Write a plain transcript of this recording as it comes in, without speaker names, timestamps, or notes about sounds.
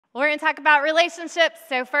We're going to talk about relationships.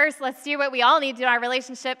 So first, let's do what we all need to do in our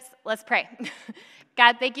relationships. Let's pray.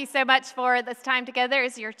 God, thank you so much for this time together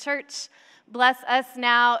as your church. Bless us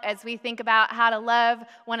now as we think about how to love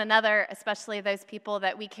one another, especially those people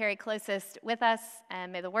that we carry closest with us.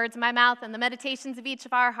 And may the words of my mouth and the meditations of each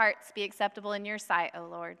of our hearts be acceptable in your sight, O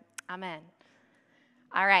Lord. Amen.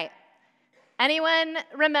 All right. Anyone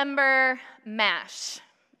remember MASH?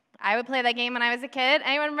 I would play that game when I was a kid.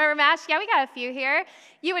 Anyone remember MASH? Yeah, we got a few here.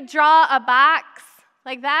 You would draw a box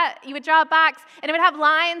like that. You would draw a box, and it would have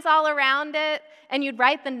lines all around it, and you'd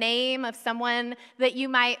write the name of someone that you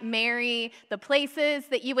might marry, the places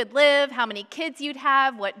that you would live, how many kids you'd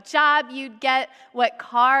have, what job you'd get, what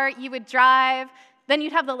car you would drive. Then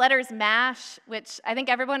you'd have the letters MASH, which I think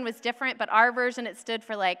everyone was different, but our version, it stood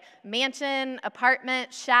for like mansion,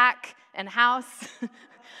 apartment, shack, and house.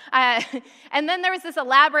 And then there was this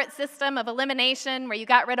elaborate system of elimination where you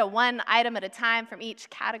got rid of one item at a time from each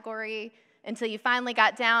category until you finally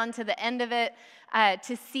got down to the end of it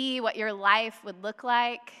to see what your life would look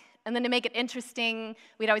like. And then to make it interesting,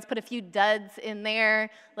 we'd always put a few duds in there,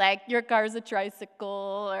 like your car's a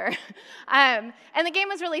tricycle. And the game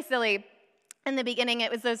was really silly. In the beginning,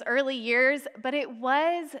 it was those early years, but it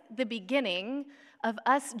was the beginning of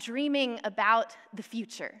us dreaming about the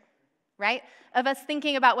future. Right? Of us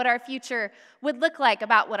thinking about what our future would look like,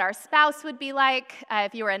 about what our spouse would be like.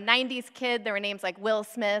 If you were a 90s kid, there were names like Will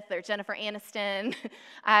Smith or Jennifer Aniston,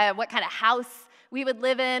 what kind of house we would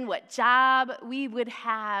live in, what job we would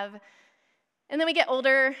have. And then we get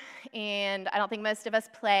older, and I don't think most of us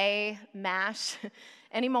play MASH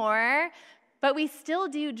anymore, but we still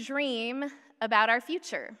do dream about our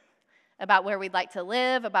future, about where we'd like to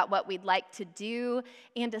live, about what we'd like to do,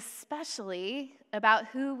 and especially about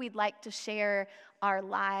who we'd like to share our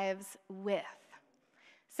lives with.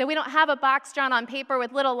 So we don't have a box drawn on paper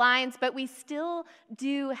with little lines, but we still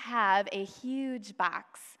do have a huge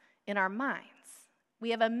box in our minds. We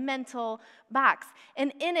have a mental box,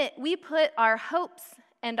 and in it, we put our hopes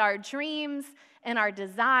and our dreams and our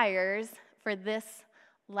desires for this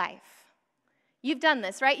life. You've done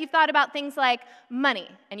this, right? You've thought about things like money,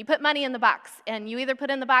 and you put money in the box, and you either put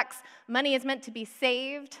in the box, money is meant to be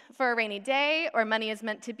saved for a rainy day, or money is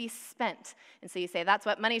meant to be spent. And so you say, that's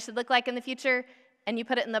what money should look like in the future, and you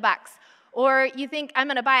put it in the box. Or you think, I'm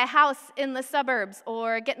going to buy a house in the suburbs,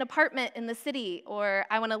 or get an apartment in the city, or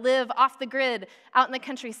I want to live off the grid out in the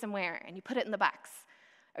country somewhere, and you put it in the box.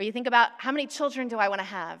 Or you think about, how many children do I want to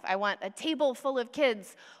have? I want a table full of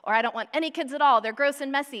kids, or I don't want any kids at all. They're gross and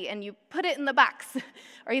messy, and you put it in the box.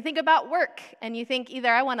 Or you think about work, and you think either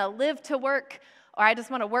I want to live to work, or I just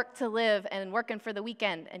want to work to live and working for the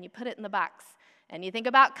weekend, and you put it in the box. And you think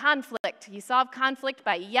about conflict. You solve conflict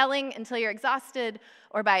by yelling until you're exhausted,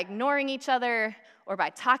 or by ignoring each other, or by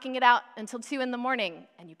talking it out until 2 in the morning,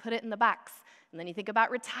 and you put it in the box. And then you think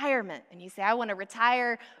about retirement, and you say, I want to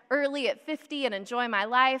retire early at 50 and enjoy my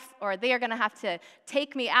life, or they are going to have to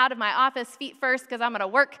take me out of my office feet first because I'm going to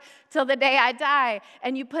work till the day I die.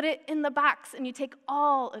 And you put it in the box, and you take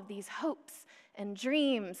all of these hopes and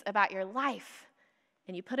dreams about your life,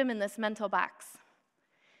 and you put them in this mental box.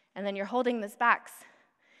 And then you're holding this box,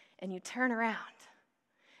 and you turn around,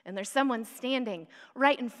 and there's someone standing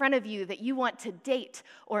right in front of you that you want to date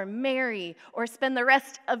or marry or spend the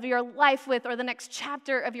rest of your life with, or the next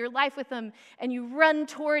chapter of your life with them, and you run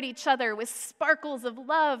toward each other with sparkles of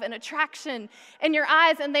love and attraction in your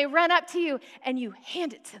eyes, and they run up to you, and you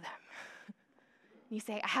hand it to them. You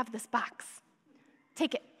say, I have this box.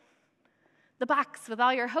 Take it. The box with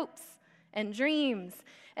all your hopes and dreams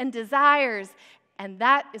and desires, and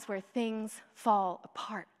that is where things fall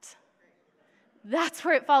apart. That's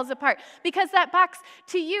where it falls apart. Because that box,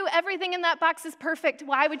 to you, everything in that box is perfect.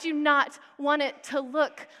 Why would you not want it to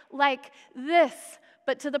look like this?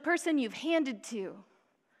 But to the person you've handed to,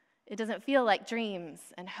 it doesn't feel like dreams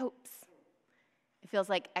and hopes. It feels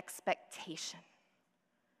like expectation.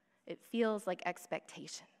 It feels like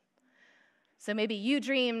expectation. So maybe you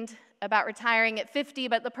dreamed about retiring at 50,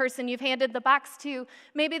 but the person you've handed the box to,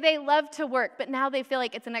 maybe they love to work, but now they feel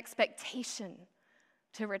like it's an expectation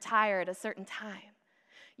to retire at a certain time.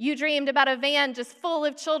 You dreamed about a van just full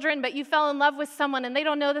of children, but you fell in love with someone and they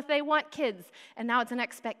don't know that they want kids, and now it's an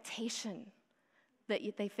expectation that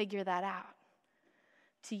they figure that out.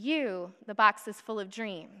 To you, the box is full of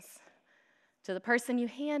dreams. To the person you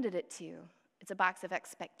handed it to, it's a box of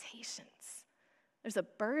expectations. There's a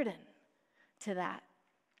burden to that.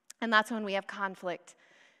 And that's when we have conflict,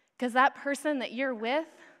 because that person that you're with,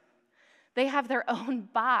 they have their own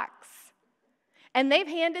box. And they've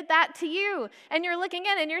handed that to you. And you're looking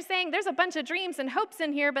in and you're saying, there's a bunch of dreams and hopes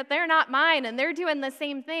in here, but they're not mine. And they're doing the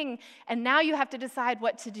same thing. And now you have to decide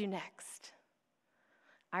what to do next.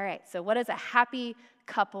 All right, so what does a happy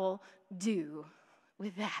couple do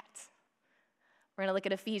with that? We're going to look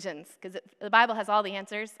at Ephesians, because the Bible has all the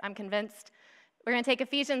answers, I'm convinced. We're going to take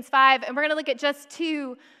Ephesians 5, and we're going to look at just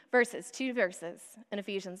two verses in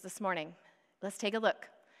Ephesians this morning. Let's take a look.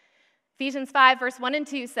 Ephesians 5, verse 1 and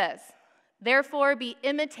 2 says, "Therefore be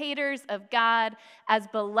imitators of God as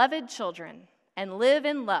beloved children, and live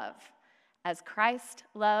in love, as Christ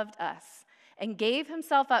loved us, and gave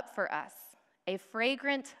himself up for us, a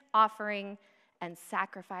fragrant offering and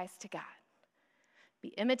sacrifice to God. Be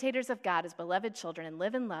imitators of God as beloved children, and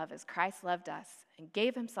live in love as Christ loved us and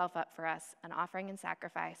gave himself up for us, an offering and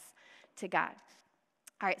sacrifice to God."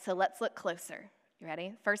 All right, so let's look closer. You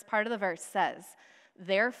ready? First part of the verse says,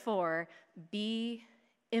 "Therefore be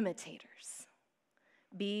imitators."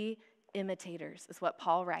 Be imitators is what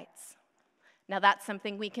Paul writes. Now that's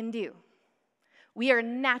something we can do. We are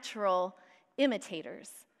natural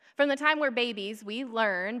imitators. From the time we're babies, we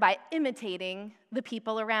learn by imitating the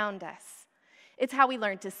people around us. It's how we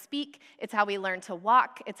learn to speak. It's how we learn to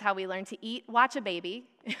walk. It's how we learn to eat. Watch a baby.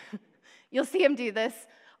 You'll see him do this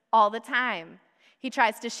all the time. He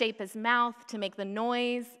tries to shape his mouth to make the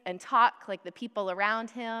noise and talk like the people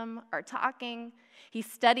around him are talking. He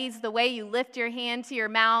studies the way you lift your hand to your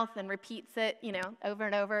mouth and repeats it, over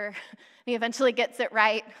and over. He eventually gets it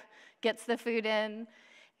right, gets the food in.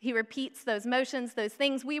 He repeats those motions, those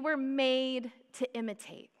things we were made to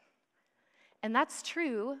imitate. And that's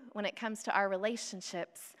true when it comes to our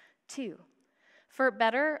relationships, too. For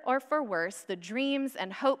better or for worse, the dreams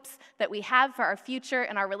and hopes that we have for our future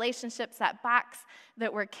and our relationships, that box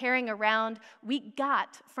that we're carrying around, we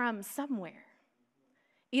got from somewhere.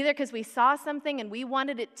 Either because we saw something and we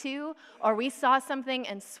wanted it too, or we saw something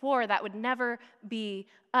and swore that would never be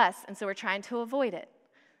us, and so we're trying to avoid it.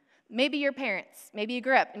 Maybe your parents, maybe you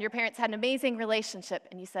grew up and your parents had an amazing relationship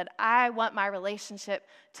and you said, I want my relationship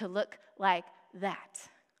to look like that.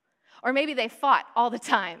 Or maybe they fought all the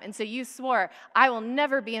time and so you swore, I will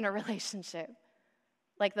never be in a relationship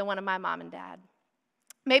like the one of my mom and dad.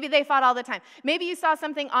 Maybe they fought all the time. Maybe you saw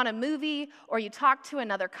something on a movie or you talked to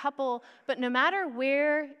another couple, but no matter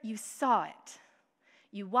where you saw it,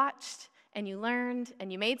 you watched and you learned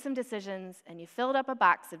and you made some decisions and you filled up a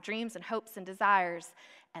box of dreams and hopes and desires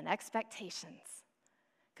and expectations,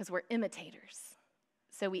 because we're imitators.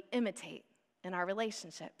 So we imitate in our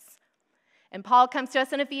relationships. And Paul comes to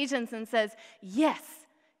us in Ephesians and says, yes,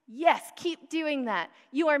 keep doing that.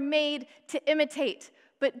 You are made to imitate,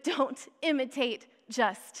 but don't imitate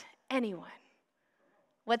just anyone.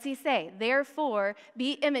 What's he say? Therefore,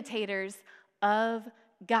 be imitators of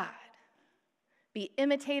God. Be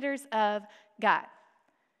imitators of God.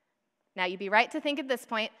 Now, you'd be right to think at this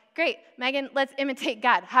point, great, Megan, let's imitate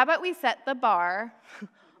God. How about we set the bar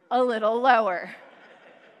a little lower?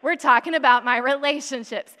 We're talking about my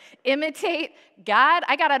relationships. Imitate God.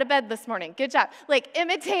 I got out of bed this morning. Good job.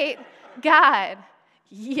 Imitate God.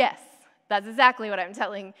 Yes, that's exactly what I'm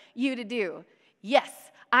telling you to do. Yes,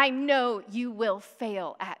 I know you will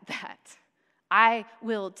fail at that. I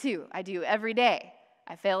will too. I do every day.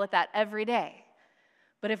 I fail at that every day.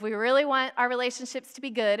 But if we really want our relationships to be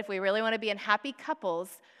good, if we really want to be in happy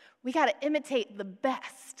couples, we got to imitate the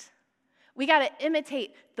best. We got to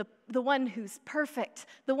imitate the one who's perfect,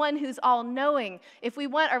 the one who's all-knowing. If we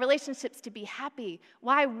want our relationships to be happy,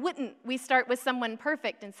 why wouldn't we start with someone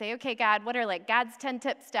perfect and say, okay, God, what are God's 10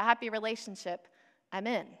 tips to a happy relationship? I'm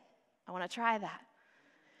in. I want to try that.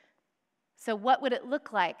 So what would it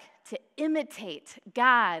look like to imitate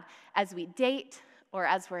God as we date, or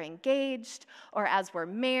as we're engaged, or as we're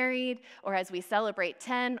married, or as we celebrate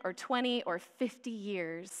 10 or 20 or 50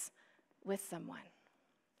 years with someone?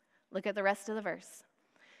 Look at the rest of the verse.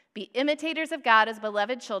 Be imitators of God as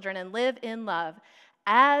beloved children and live in love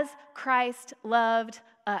as Christ loved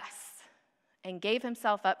us and gave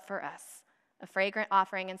himself up for us, a fragrant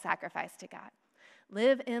offering and sacrifice to God.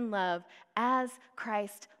 Live in love as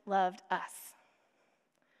Christ loved us.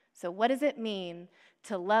 So what does it mean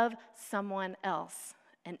to love someone else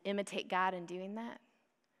and imitate God in doing that?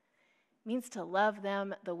 It means to love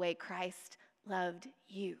them the way Christ loved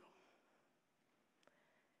you.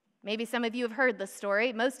 Maybe some of you have heard the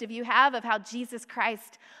story, most of you have, of how Jesus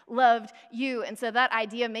Christ loved you, and so that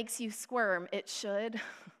idea makes you squirm. It should.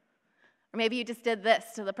 Or maybe you just did this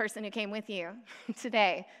to the person who came with you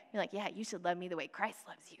today. You're like, yeah, you should love me the way Christ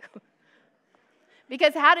loves you.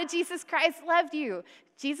 Because how did Jesus Christ love you?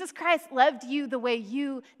 Jesus Christ loved you the way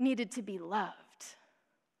you needed to be loved.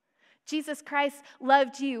 Jesus Christ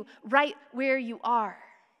loved you right where you are.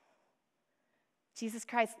 Jesus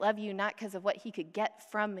Christ loved you not because of what he could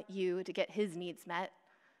get from you to get his needs met,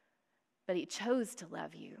 but he chose to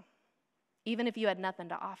love you, even if you had nothing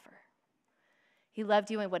to offer. He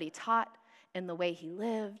loved you in what he taught and the way he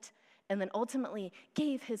lived, and then ultimately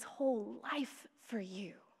gave his whole life for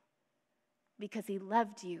you because he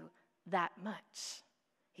loved you that much.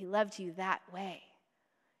 He loved you that way.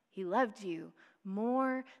 He loved you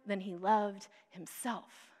more than he loved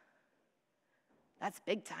himself. That's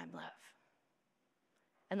big time love.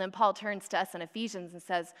 And then Paul turns to us in Ephesians and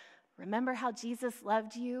says, remember how Jesus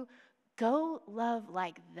loved you? Go love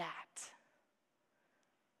like that.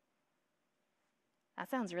 That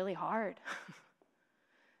sounds really hard.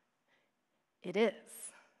 It is.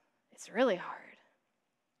 It's really hard.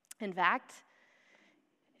 In fact,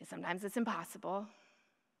 sometimes it's impossible.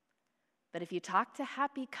 But if you talk to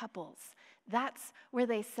happy couples, that's where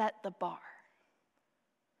they set the bar.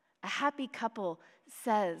 A happy couple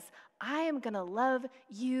says, I am going to love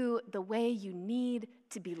you the way you need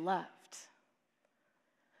to be loved.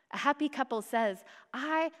 A happy couple says,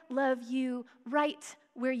 I love you right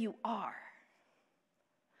where you are.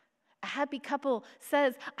 A happy couple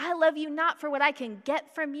says, I love you not for what I can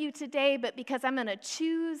get from you today, but because I'm going to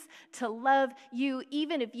choose to love you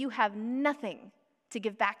even if you have nothing to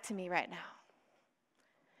give back to me right now.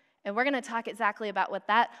 And we're going to talk exactly about what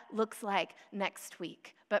that looks like next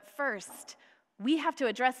week. But first, we have to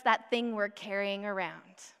address that thing we're carrying around.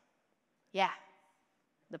 Yeah,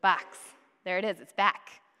 the box. There it is. It's back.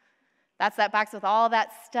 That's that box with all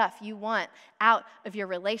that stuff you want out of your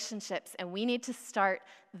relationships, and we need to start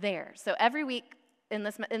there. So every week in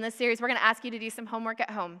this series, we're going to ask you to do some homework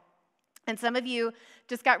at home. And some of you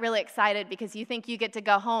just got really excited because you think you get to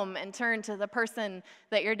go home and turn to the person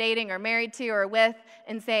that you're dating or married to or with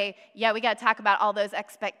and say, yeah, we got to talk about all those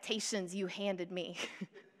expectations you handed me.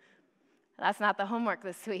 That's not the homework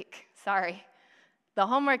this week. Sorry. The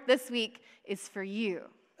homework this week is for you.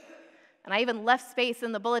 And I even left space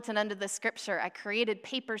in the bulletin under the scripture. I created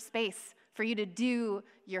paper space for you to do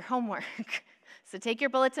your homework. So take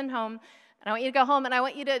your bulletin home, and I want you to go home, and I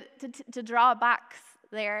want you to draw a box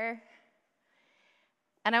there.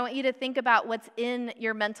 And I want you to think about what's in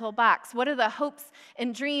your mental box. What are the hopes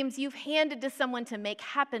and dreams you've handed to someone to make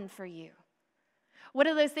happen for you? What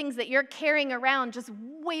are those things that you're carrying around just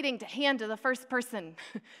waiting to hand to the first person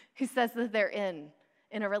who says that they're in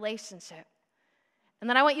a relationship? And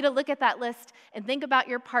then I want you to look at that list and think about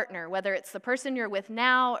your partner, whether it's the person you're with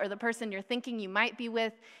now or the person you're thinking you might be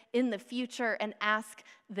with in the future, and ask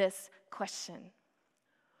this question.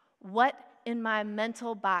 What in my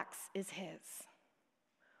mental box is his?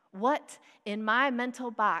 What in my mental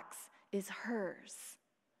box is hers?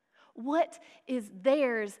 What is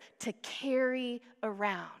theirs to carry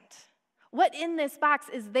around? What in this box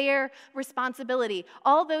is their responsibility?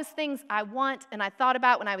 All those things I want and I thought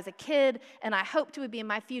about when I was a kid and I hoped would be in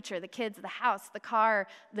my future: the kids, the house, the car,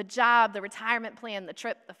 the job, the retirement plan, the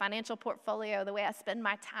trip, the financial portfolio, the way I spend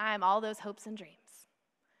my time, all those hopes and dreams.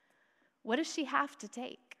 What does she have to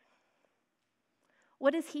take?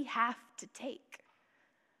 What does he have to take?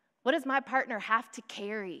 What does my partner have to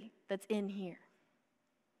carry that's in here?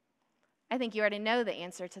 I think you already know the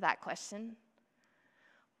answer to that question.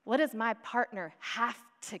 What does my partner have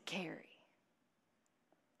to carry?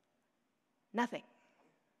 Nothing.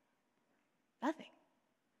 Nothing.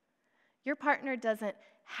 Your partner doesn't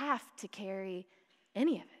have to carry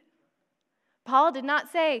any of it. Paul did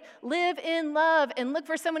not say, live in love and look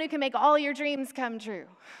for someone who can make all your dreams come true.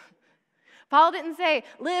 Paul didn't say,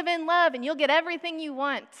 live in love and you'll get everything you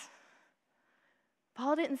want.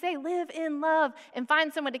 Paul didn't say, live in love and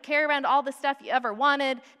find someone to carry around all the stuff you ever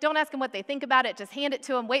wanted. Don't ask them what they think about it. Just hand it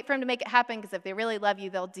to them. Wait for them to make it happen, because if they really love you,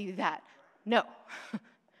 they'll do that. No.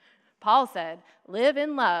 Paul said, live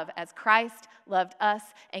in love as Christ loved us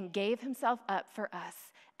and gave himself up for us.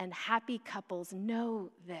 And happy couples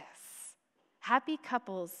know this. Happy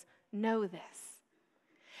couples know this.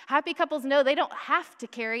 Happy couples know they don't have to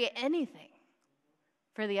carry anything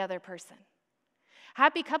for the other person.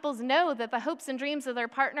 Happy couples know that the hopes and dreams of their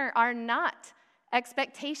partner are not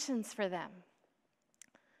expectations for them.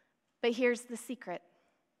 But here's the secret.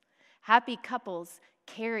 Happy couples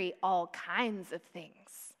carry all kinds of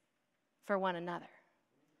things for one another.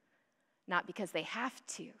 Not because they have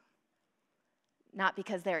to. Not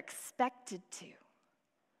because they're expected to.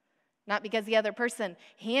 Not because the other person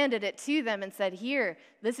handed it to them and said, here,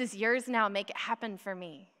 this is yours now, make it happen for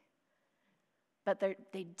me. But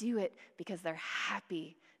they do it because they're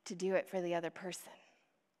happy to do it for the other person.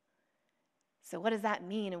 So what does that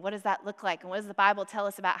mean, and what does that look like, and what does the Bible tell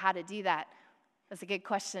us about how to do that? That's a good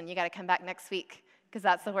question. You got to come back next week because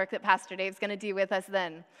that's the work that Pastor Dave's going to do with us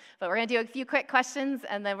then. But we're going to do a few quick questions,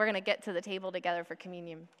 and then we're going to get to the table together for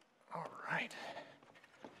communion. All right.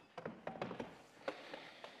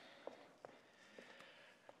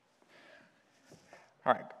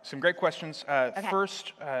 All right, some great questions. Okay.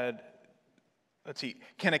 First, let's see.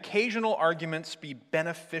 Can occasional arguments be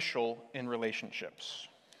beneficial in relationships?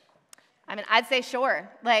 I mean, I'd say sure.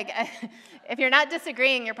 Like, if you're not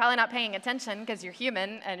disagreeing, you're probably not paying attention because you're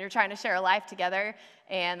human and you're trying to share a life together,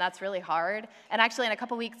 and that's really hard. And actually, in a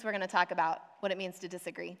couple weeks, we're going to talk about what it means to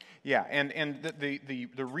disagree. Yeah, and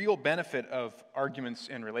the real benefit of arguments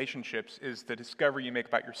in relationships is the discovery you make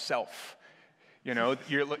about yourself. You know,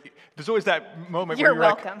 there's always that moment You're where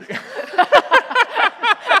you're welcome.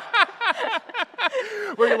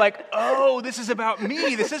 where you're like, oh, this is about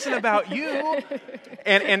me. This isn't about you.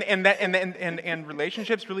 And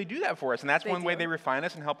relationships really do that for us. And that's one way they refine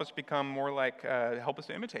us and help us become more like, help us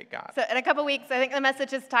to imitate God. So in a couple weeks, I think the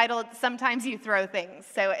message is titled, Sometimes You Throw Things.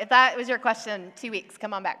 So if that was your question, 2 weeks,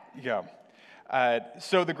 come on back. Yeah.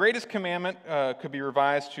 So the greatest commandment could be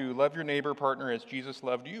revised to love your neighbor partner as Jesus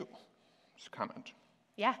loved you. Just a comment.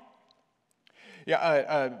 Yeah.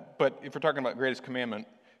 Yeah, but if we're talking about greatest commandment,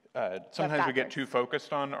 sometimes we get first. too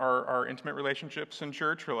focused on our intimate relationships in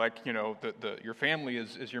church. We're like, you know, your family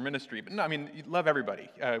is your ministry. But no, I mean, you love everybody.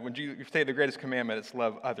 When you say the greatest commandment, it's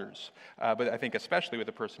love others. But I think especially with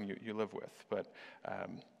the person you live with. But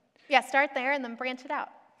Yeah, start there and then branch it out.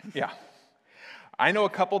 yeah. I know a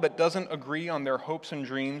couple that doesn't agree on their hopes and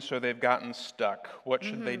dreams, so they've gotten stuck. What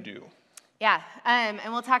should they do? Yeah, and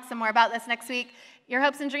we'll talk some more about this next week. Your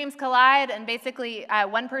hopes and dreams collide, and basically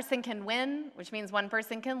one person can win, which means one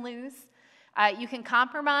person can lose. You can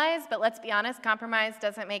compromise, but let's be honest, compromise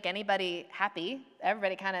doesn't make anybody happy.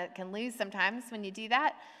 Everybody kind of can lose sometimes when you do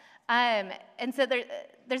that. And so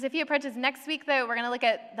there's a few approaches. Next week, though, we're going to look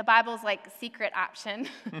at the Bible's like secret option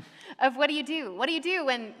of what do you do? What do you do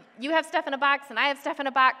when you have stuff in a box and I have stuff in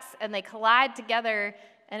a box and they collide together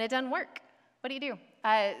and it doesn't work? What do you do?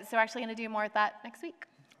 So we're actually going to do more of that next week.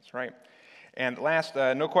 That's right. And last,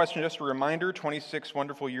 no question, just a reminder, 26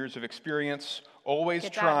 wonderful years of experience. Always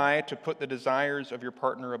try to put the desires of your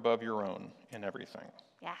partner above your own in everything.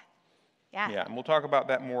 Yeah. Yeah, and we'll talk about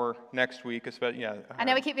that more next week. Especially, yeah. I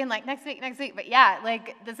know we keep being like, next week, but yeah,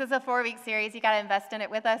 like this is a 4-week series. You got to invest in it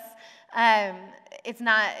with us. It's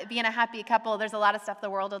not being a happy couple. There's a lot of stuff the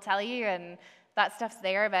world will tell you, and that stuff's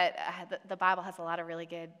there, but the Bible has a lot of really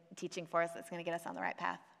good teaching for us that's going to get us on the right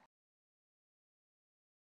path.